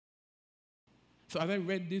So as I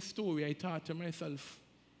read this story, I thought to myself,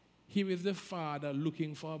 here is the father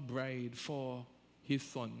looking for a bride for his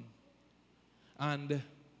son. And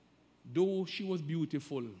though she was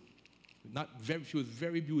beautiful, she was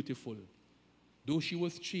very beautiful, though she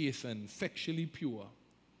was chaste and sexually pure,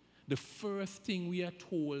 the first thing we are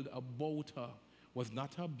told about her was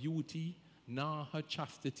not her beauty, nor her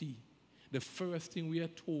chastity. The first thing we are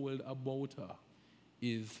told about her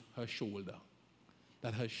is her shoulder.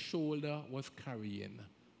 That her shoulder was carrying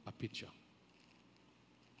a pitcher.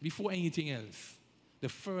 Before anything else, the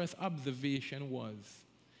first observation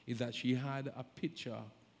is that she had a pitcher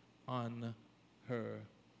on her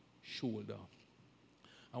shoulder.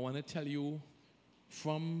 I want to tell you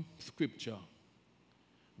from Scripture,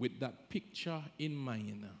 with that picture in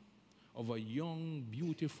mind of a young,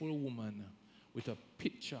 beautiful woman with a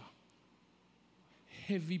pitcher,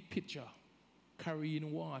 heavy pitcher,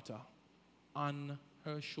 carrying water on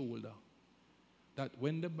her shoulder, that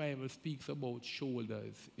when the Bible speaks about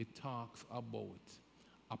shoulders, it talks about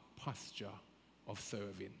a posture of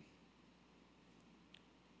serving.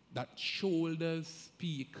 That shoulders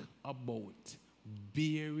speak about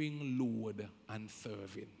bearing load and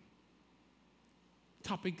serving.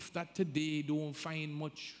 Topics that today don't find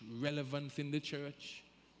much relevance in the church.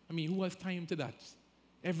 I mean, who has time to that?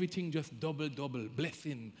 Everything just double,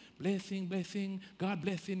 blessing, blessing, blessing, God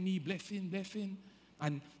blessing me, blessing, blessing.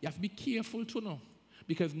 And you have to be careful to know,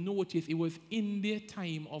 because notice it was in their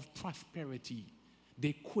time of prosperity,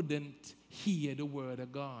 they couldn't hear the word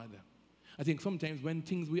of God. I think sometimes when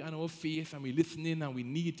things we on our face and we're listening and we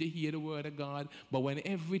need to hear the word of God, but when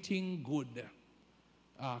everything good,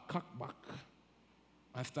 cock back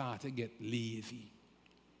and start to get lazy.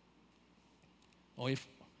 Or if,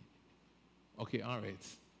 okay, all right,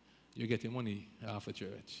 you're getting money after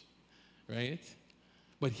church, right?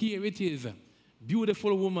 But here it is,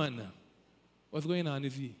 beautiful woman. What's going on,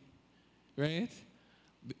 is he? Right?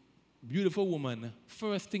 Beautiful woman,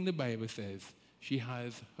 first thing the Bible says, she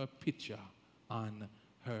has her pitcher on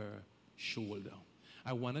her shoulder.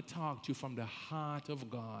 I want to talk to you from the heart of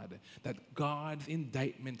God, that God's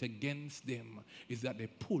indictment against them is that they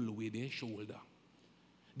pull away their shoulder.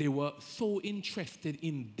 They were so interested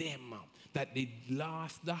in them that they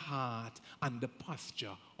lost the heart and the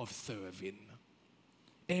posture of serving.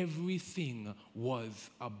 Everything was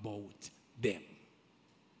about them.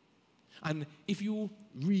 And if you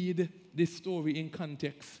read this story in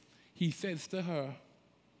context, he says to her,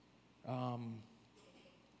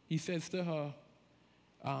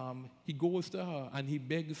 he goes to her and he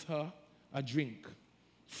begs her a drink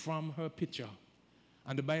from her pitcher.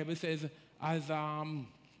 And the Bible says, as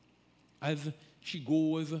she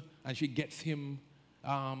goes and she gets him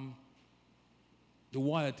the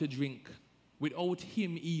water to drink, without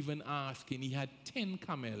him even asking, he had 10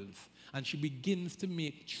 camels, and she begins to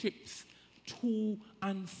make trips to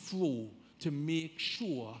and fro to make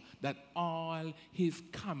sure that all his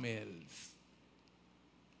camels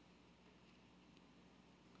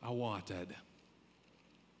are watered.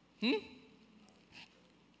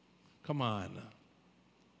 Come on.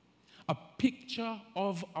 A picture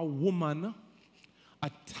of a woman,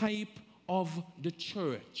 a type of the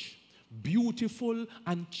church, beautiful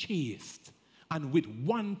and chaste, and with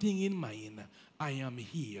one thing in mind: I am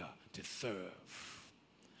here to serve.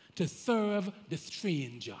 To serve the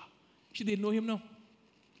stranger. She didn't know him, no.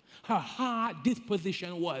 Her heart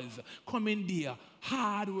disposition was coming there,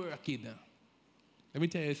 hard working. Let me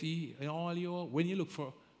tell you, see, when you look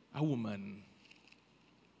for a woman,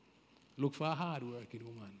 look for a hard working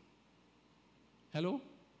woman. Hello?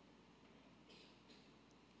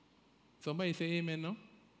 Somebody say amen, no?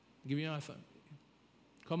 Give me an answer.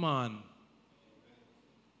 Come on.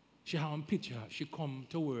 She have a picture. She come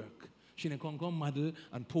to work. She didn't come model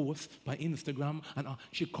and post by Instagram, and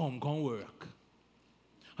she come work.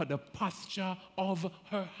 The posture of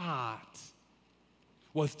her heart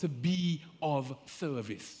was to be of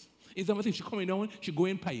service. It's almost if she coming down, she go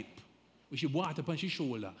in pipe. She water upon her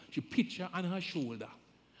shoulder. She pitcher on her shoulder.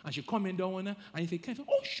 And she coming down and you say,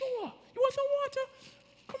 oh, sure. You want some water?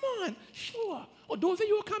 Come on, sure. Oh, those are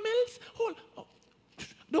your camels? Oh,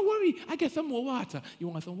 don't worry, I get some more water. You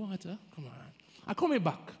want some water? Come on. I'm coming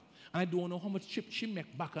back. And I don't know how much trip she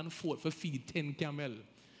make back and forth for feed 10 camel.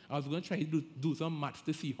 I was going to try to do some maths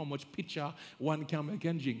to see how much pitcher one camel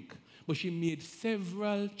can drink. But she made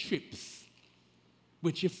several trips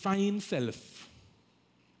with she find self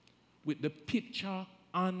with the pitcher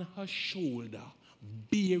on her shoulder,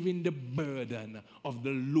 bearing the burden of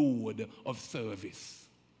the load of service.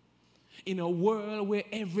 In a world where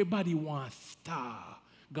everybody wants star,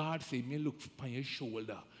 God said, me look upon your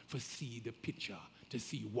shoulder for see the picture, to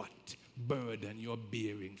see what burden you're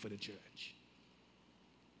bearing for the church.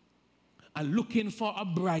 I'm looking for a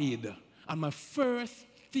bride. And my first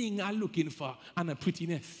thing I'm looking for is a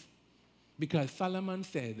prettiness. Because Solomon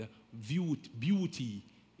said, beauty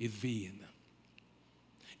is vain.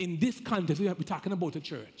 In this context, we're talking about a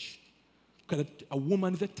church. Because a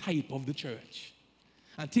woman is a type of the church.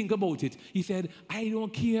 And think about it. He said, I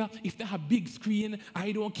don't care if they have big screen.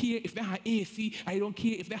 I don't care if they have AC. I don't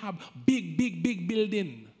care if they have big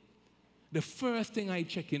building. The first thing I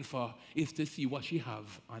check in for is to see what she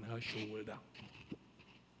have on her shoulder.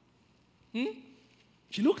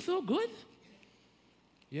 She looks so good.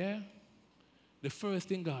 Yeah. The first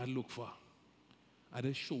thing God look for at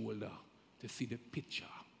the shoulder to see the picture,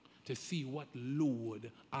 to see what load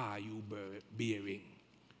are you bearing.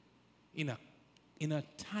 In a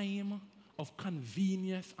time of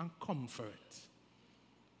convenience and comfort,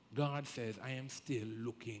 God says, I am still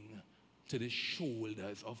looking to the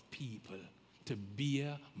shoulders of people to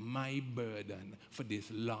bear my burden for this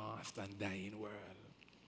lost and dying world.